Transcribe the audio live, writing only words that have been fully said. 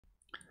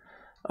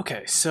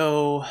Okay,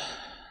 so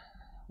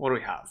what do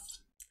we have?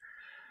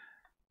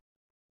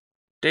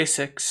 Day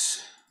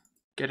 6,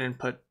 get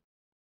input.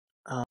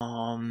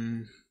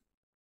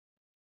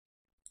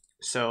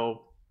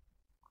 So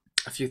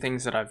a few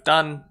things that I've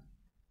done.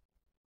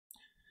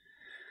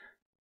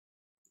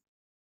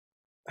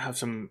 I have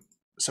some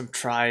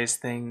tries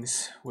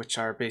things, which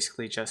are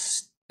basically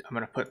just I'm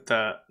gonna put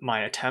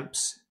my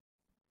attempts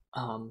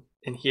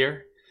in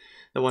here,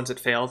 the ones that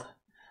failed.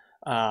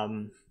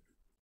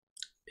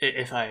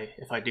 If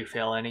I do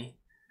fail any,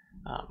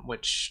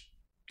 which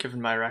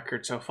given my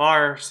record so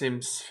far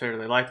seems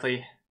fairly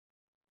likely.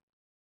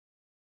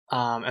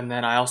 And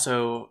then I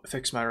also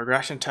fix my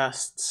regression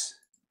tests,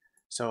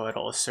 so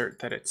it'll assert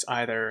that it's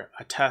either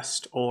a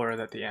test or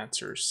that the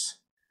answer's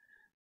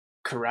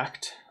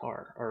correct,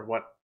 or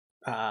what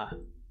I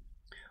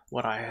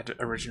had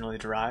originally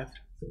derived.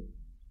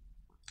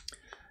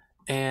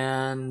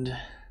 And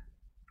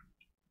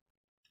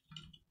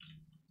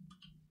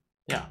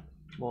yeah,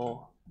 we're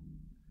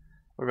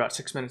about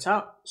 6 minutes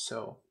out,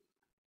 so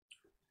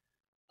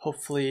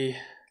hopefully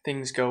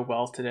things go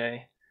well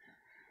today.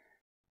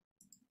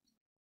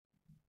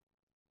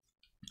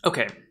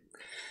 Okay,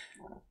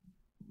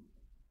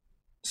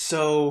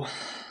 so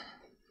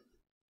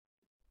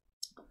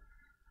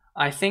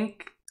I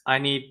think I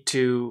need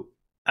to,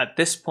 at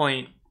this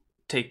point,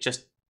 take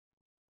just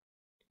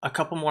a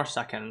couple more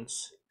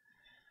seconds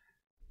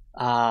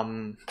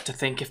to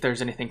think if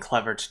there's anything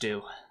clever to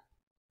do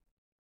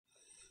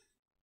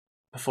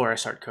before I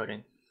start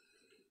coding.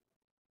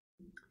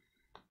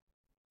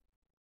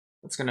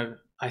 That's gonna,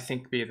 I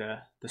think, be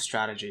the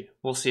strategy.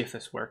 We'll see if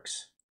this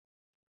works.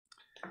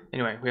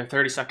 Anyway, we have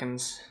 30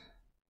 seconds.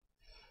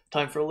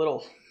 Time for a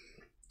little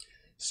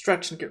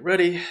stretch and get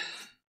ready.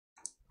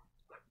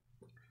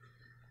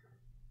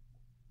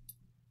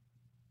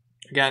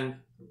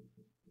 Again,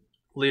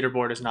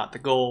 leaderboard is not the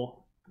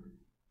goal.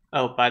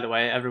 Oh, by the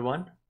way,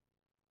 everyone,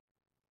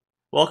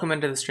 welcome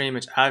into the stream.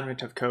 It's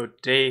Advent of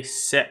Code Day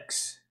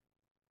 6.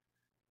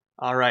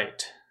 All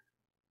right.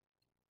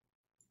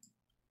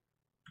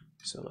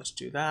 So let's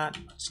do that.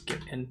 Let's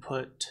get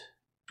input.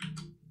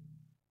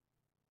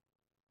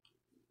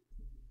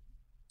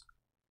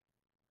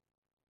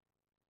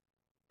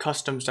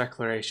 Customs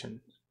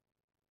declaration.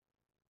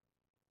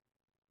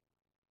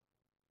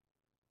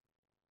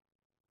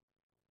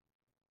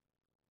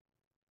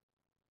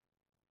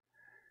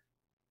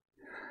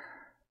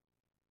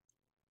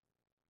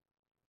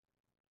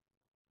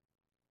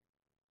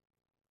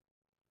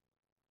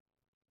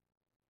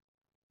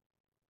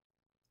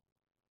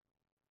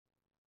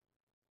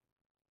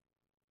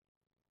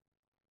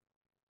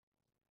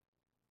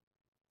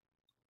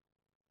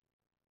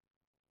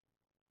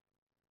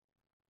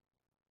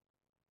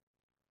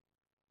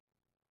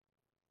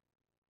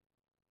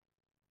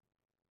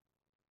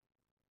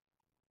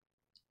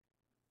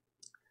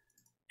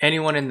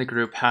 Anyone in the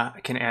group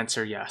can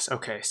answer yes.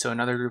 Okay, so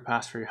another group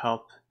asked for your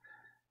help.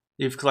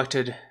 You've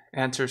collected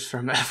answers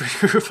from every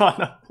group on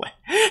the plane.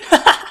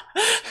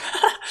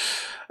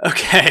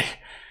 Okay,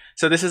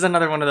 so this is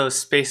another one of those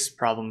space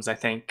problems, I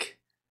think.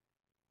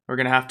 We're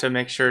gonna have to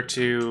make sure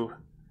to,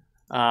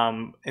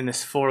 in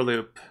this for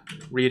loop,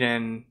 read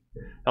in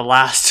the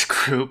last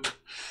group.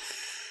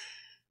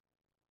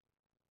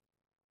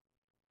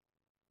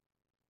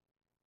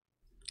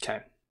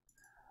 Okay,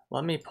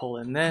 let me pull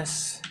in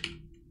this.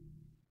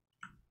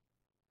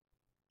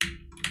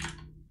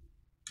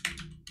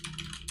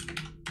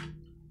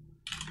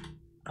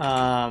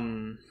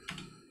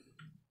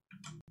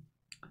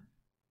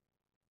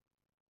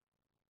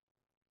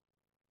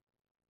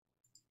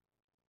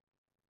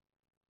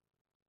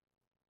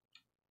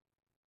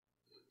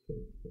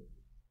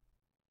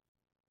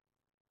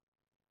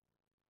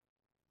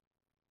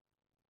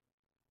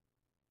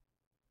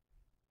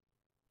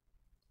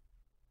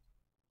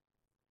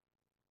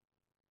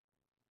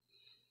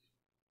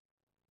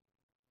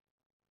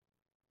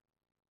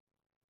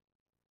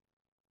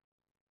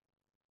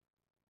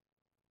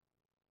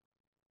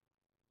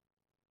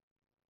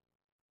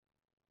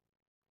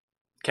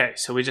 Okay,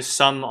 so we just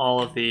sum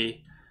all of the,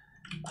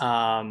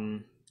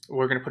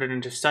 we're gonna put it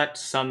into set,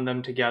 sum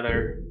them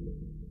together.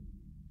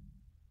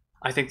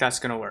 I think that's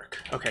gonna work.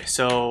 Okay,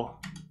 so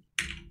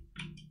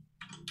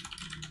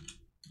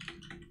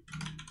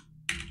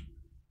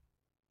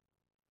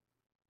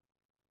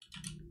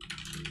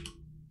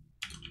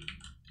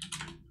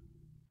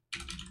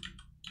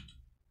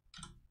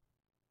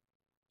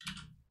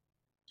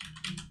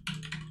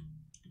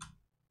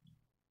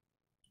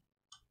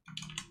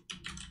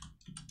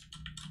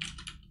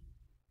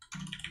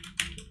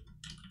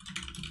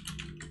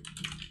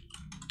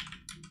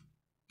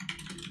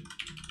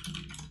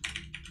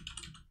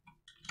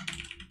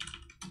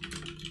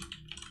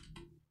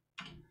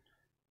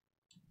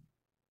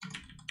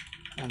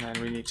and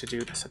then we need to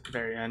do this at the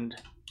very end.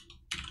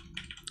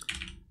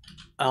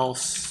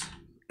 Else,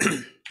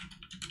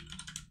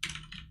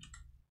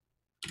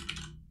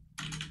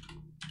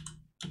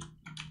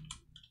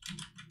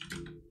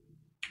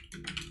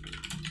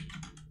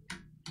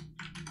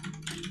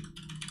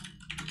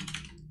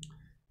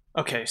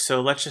 Okay,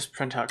 so let's just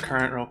print out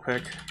current real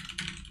quick.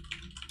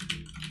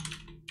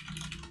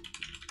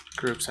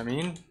 Groups, I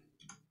mean.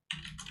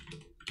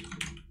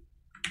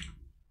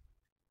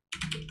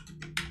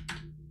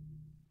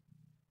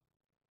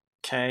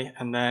 Okay,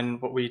 and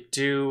then what we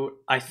do,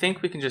 I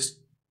think we can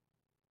just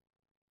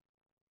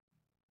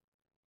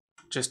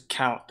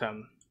count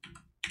them.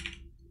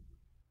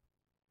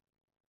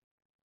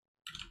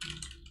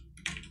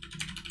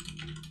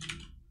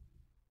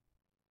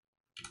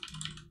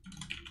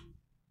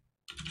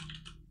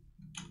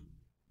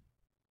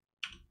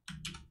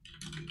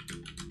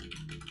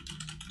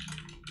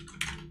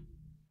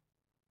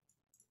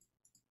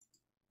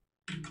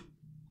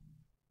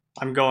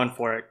 I'm going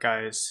for it,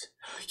 guys.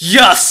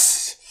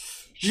 Yes!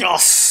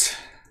 Yes!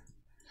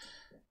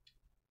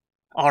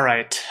 All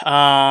right,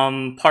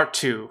 part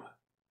 2.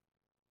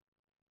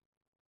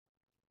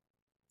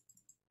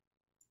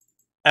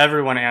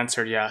 Everyone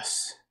answered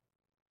yes.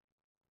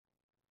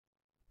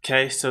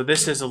 Okay, so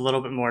this is a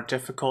little bit more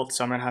difficult,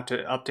 so I'm gonna have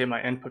to update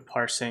my input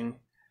parsing.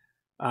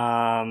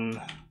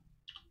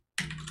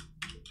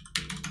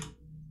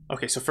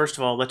 Okay, so first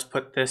of all, let's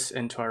put this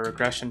into our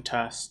regression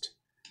test.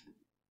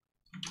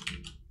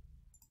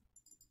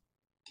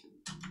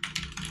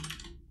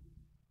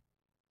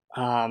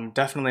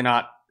 Definitely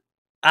not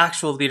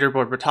actual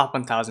leaderboard, but top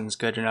 1000 is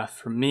good enough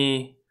for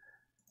me.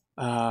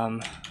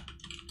 Current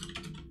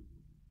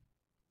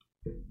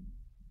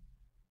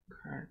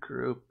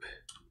group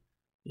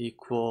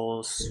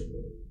equals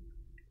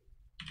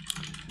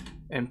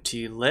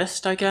empty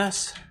list, I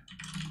guess.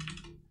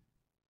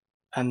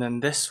 And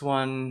then this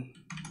one,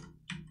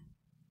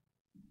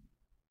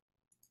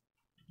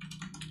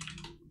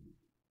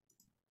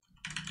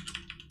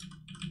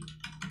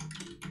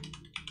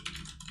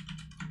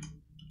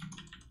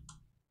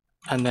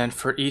 and then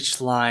for each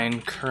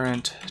line,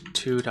 current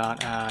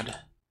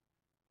 2.add.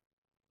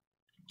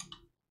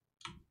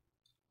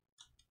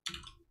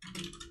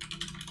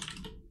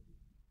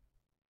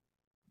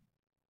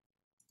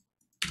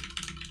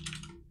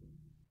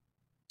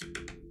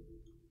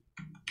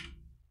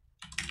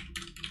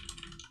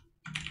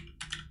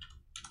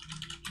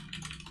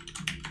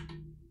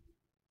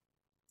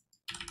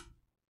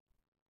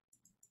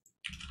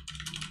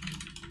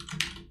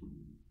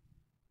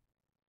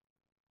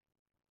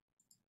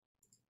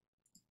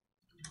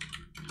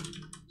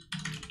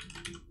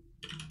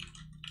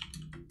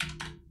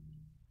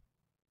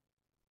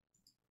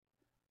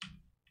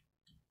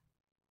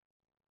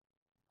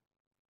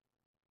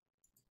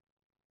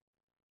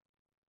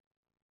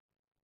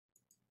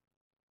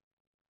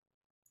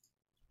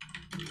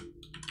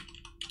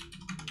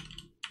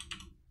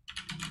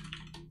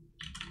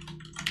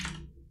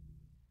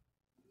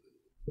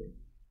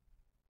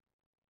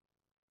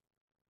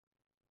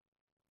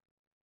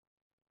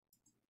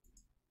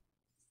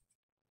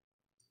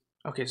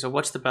 Okay, so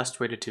what's the best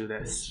way to do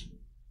this?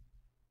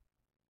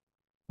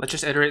 Let's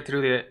just iterate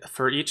through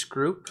for each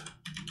group.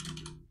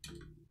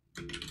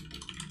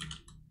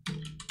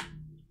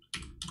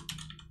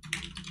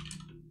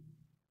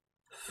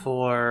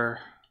 For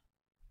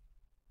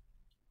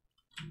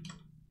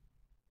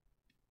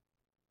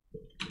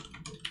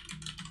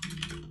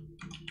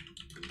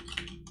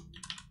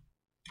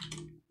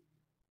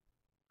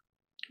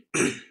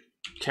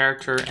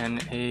character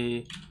and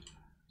a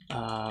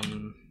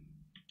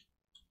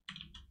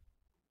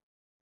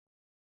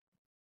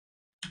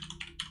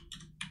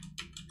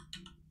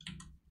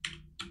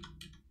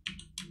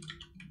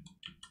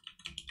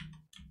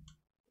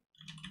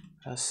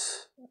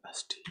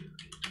STU.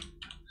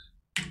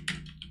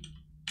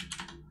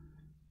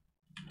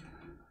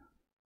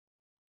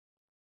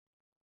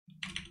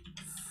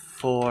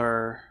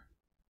 For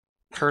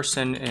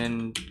person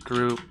in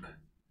group,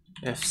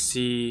 if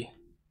C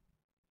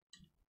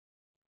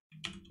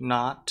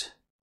not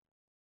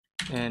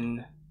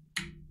in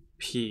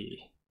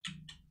P,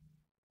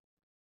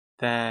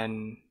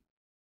 then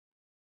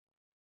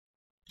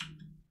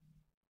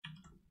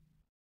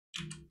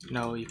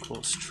no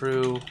equals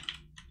true.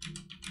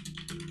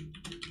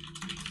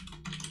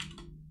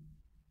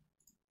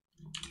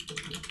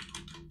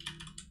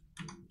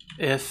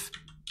 If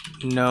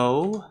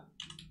no,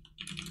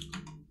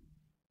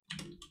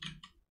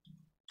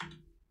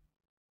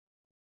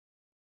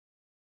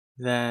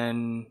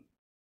 then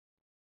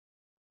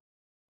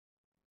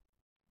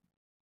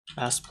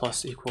S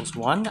plus equals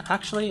 1.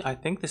 Actually, I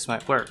think this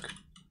might work.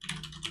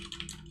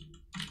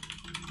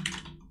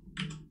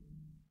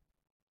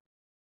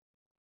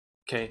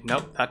 Okay,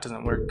 nope, that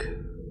doesn't work.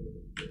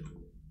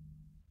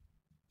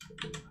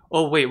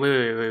 Oh, wait.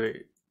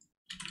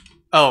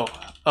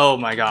 Oh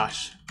my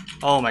gosh.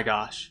 Oh my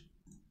gosh.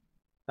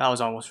 That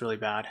was almost really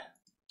bad.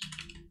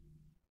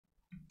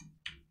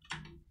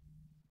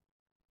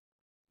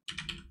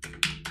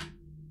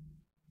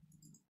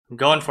 I'm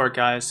going for it,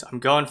 guys. I'm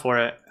going for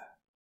it.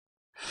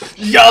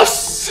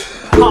 Yes!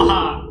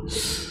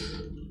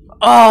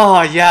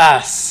 Oh,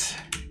 yes.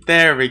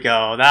 There we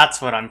go.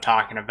 That's what I'm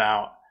talking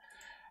about.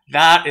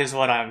 That is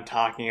what I'm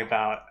talking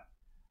about.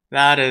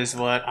 That is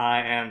what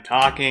I am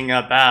talking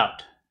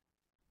about.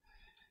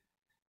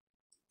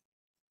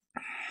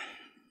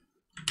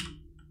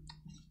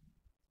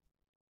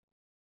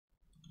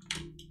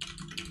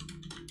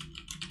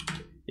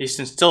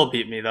 Easton still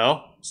beat me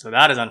though, so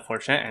that is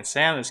unfortunate, and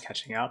Sam is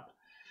catching up.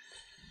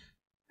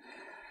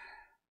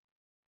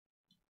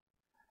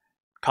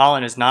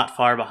 Colin is not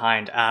far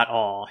behind at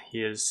all.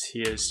 He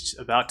is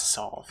about to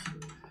solve.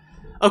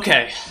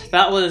 Okay,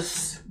 that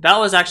was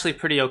actually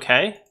pretty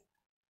okay.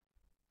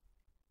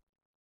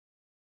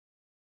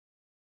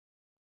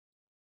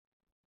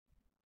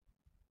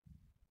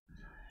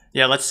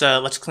 Yeah,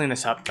 let's clean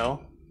this up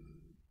though.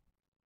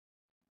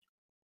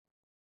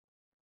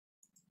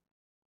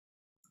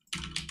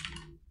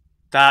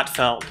 That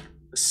felt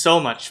so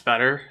much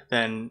better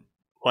than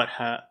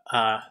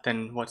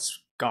what's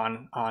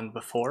gone on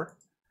before.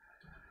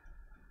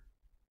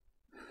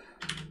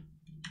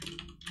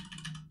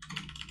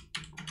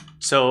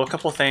 So a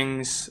couple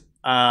things.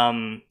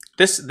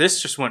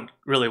 This just went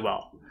really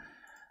well.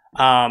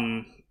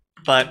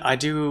 But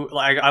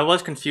I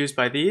was confused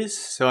by these,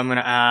 so I'm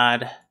gonna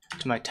add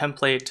to my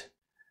template.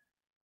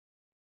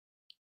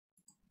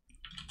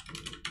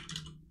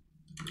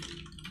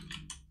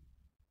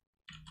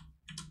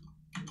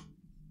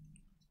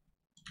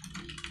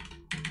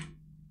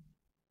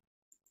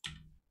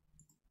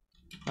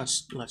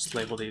 Let's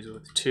label these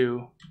with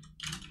 2.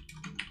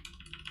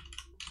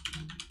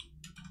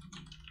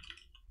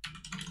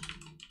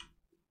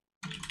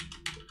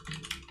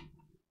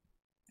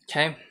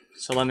 Okay,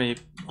 so let me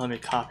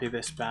copy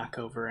this back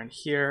over in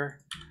here.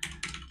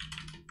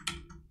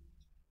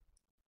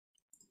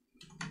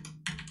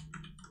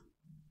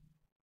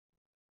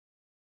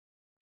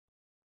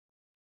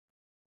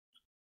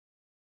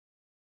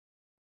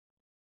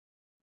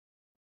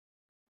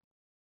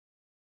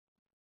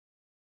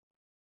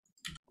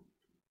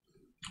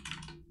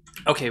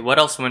 Okay, what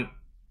else went,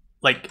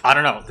 like, I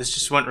don't know, this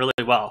just went really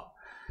well.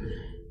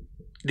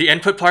 The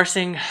input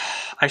parsing,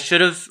 I should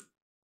have,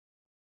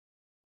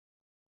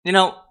 you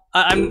know,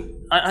 I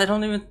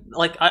don't even,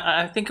 like,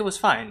 I think it was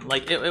fine.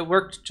 Like, it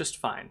worked just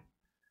fine.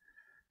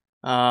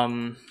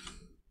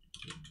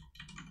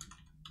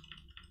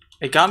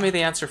 It got me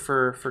the answer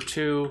for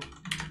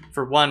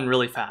 1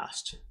 really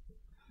fast.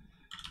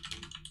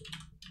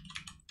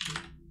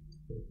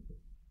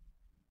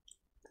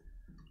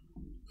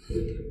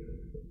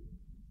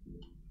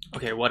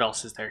 Okay, what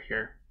else is there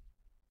here?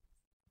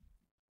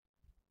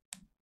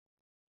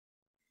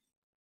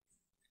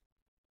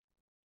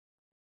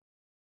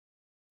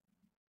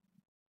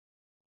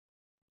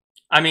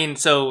 I mean,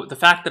 so the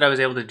fact that I was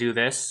able to do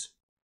this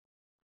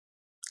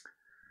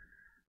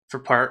for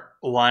part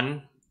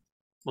 1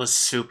 was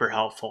super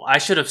helpful. I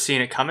should have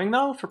seen it coming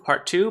though for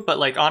part 2, but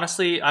like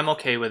honestly, I'm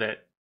okay with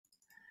it.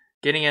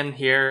 Getting in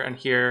here and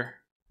here,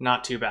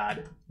 not too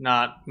bad.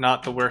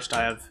 Not the worst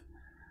I've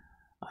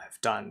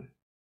done.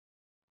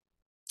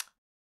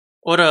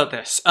 What about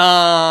this?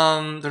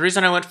 The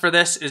reason I went for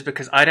this is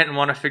because I didn't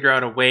want to figure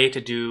out a way to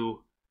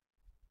do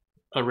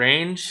a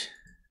range.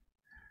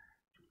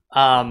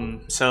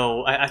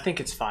 So I think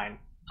it's fine.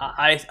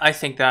 I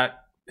think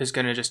that is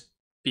gonna just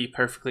be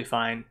perfectly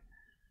fine.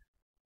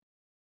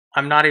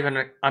 I'm not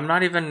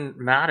even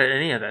mad at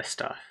any of this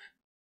stuff.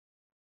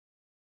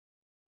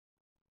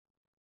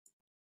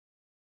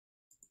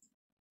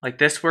 Like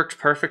this worked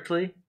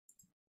perfectly.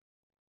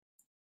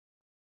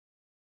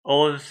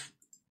 Olive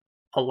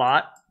a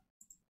lot,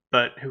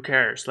 but who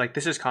cares? Like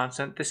this is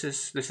constant. This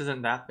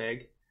isn't that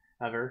big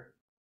ever.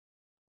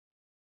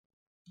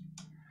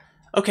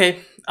 Okay.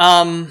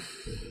 I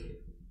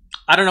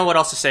don't know what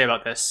else to say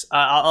about this.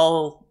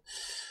 I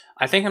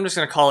think I'm just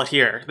gonna call it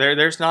here.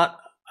 There's not.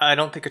 I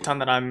don't think a ton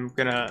that I'm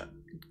gonna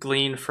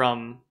glean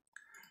from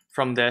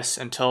this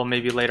until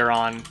maybe later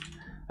on,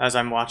 as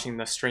I'm watching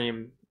the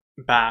stream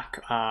back.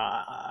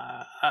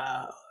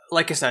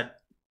 Like I said,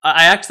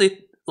 I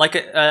actually like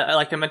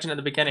I mentioned at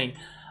the beginning.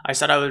 I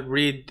said I would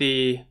read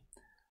the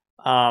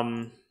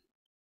problem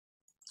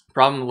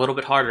a little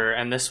bit harder,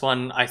 and this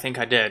one I think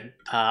I did.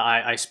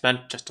 I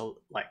spent just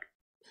like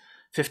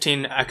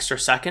 15 extra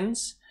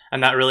seconds,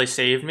 and that really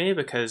saved me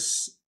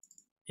because,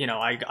 you know,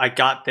 I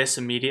got this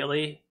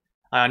immediately.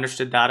 I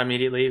understood that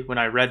immediately. When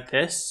I read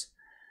this,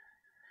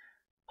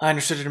 I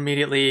understood it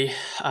immediately.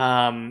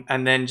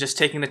 And then just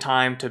taking the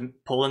time to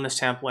pull in the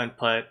sample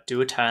input, do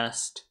a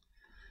test,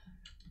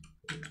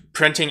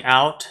 printing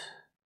out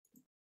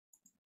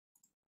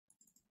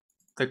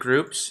the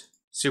groups,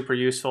 super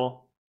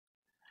useful.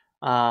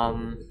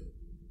 And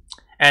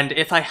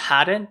if I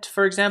hadn't,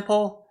 for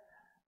example,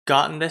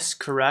 gotten this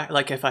correct,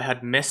 like if I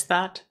had missed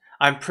that,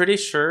 I'm pretty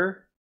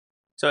sure.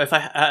 So if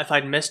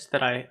I'd missed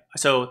that,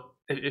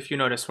 if you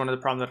notice, one of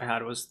the problems that I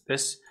had was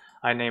this.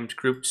 I named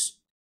groups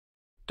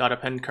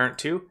 .append current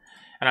to,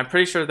 and I'm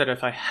pretty sure that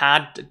if I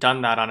had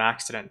done that on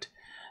accident,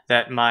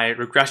 that my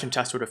regression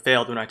test would have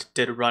failed when I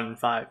did run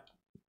 5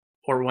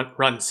 or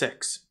run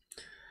 6.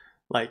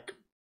 Like,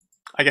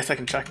 I guess I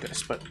can check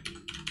this, but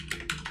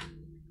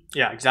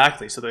yeah,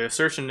 exactly. So the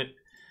assertion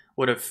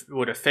would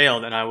have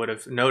failed, and I would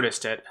have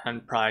noticed it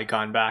and probably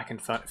gone back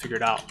and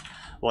figured out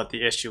what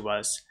the issue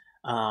was.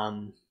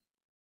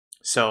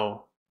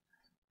 So,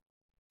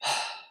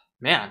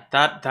 man,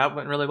 that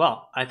went really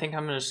well. I think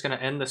I'm just gonna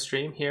end the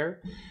stream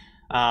here.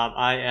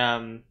 I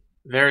am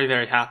very,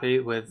 very happy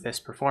with this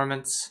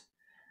performance.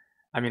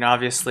 I mean,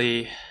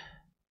 obviously,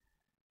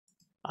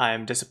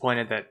 I'm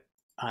disappointed that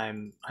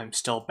I'm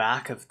still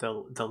back of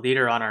the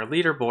leader on our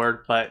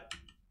leaderboard, but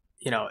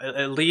you know,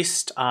 at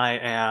least I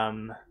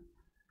am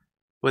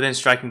within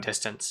striking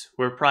distance.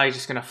 We're probably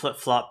just gonna flip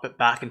flop it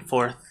back and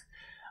forth.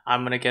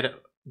 I'm gonna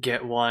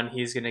get one.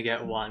 He's gonna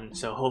get one.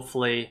 So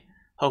hopefully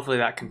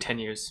that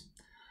continues.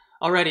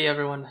 Alrighty,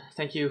 everyone.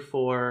 Thank you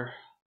for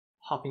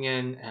hopping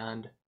in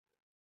and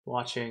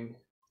watching.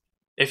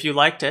 If you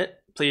liked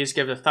it, please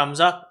give it a thumbs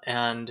up,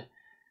 and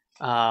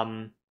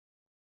I'll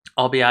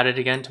be at it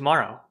again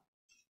tomorrow.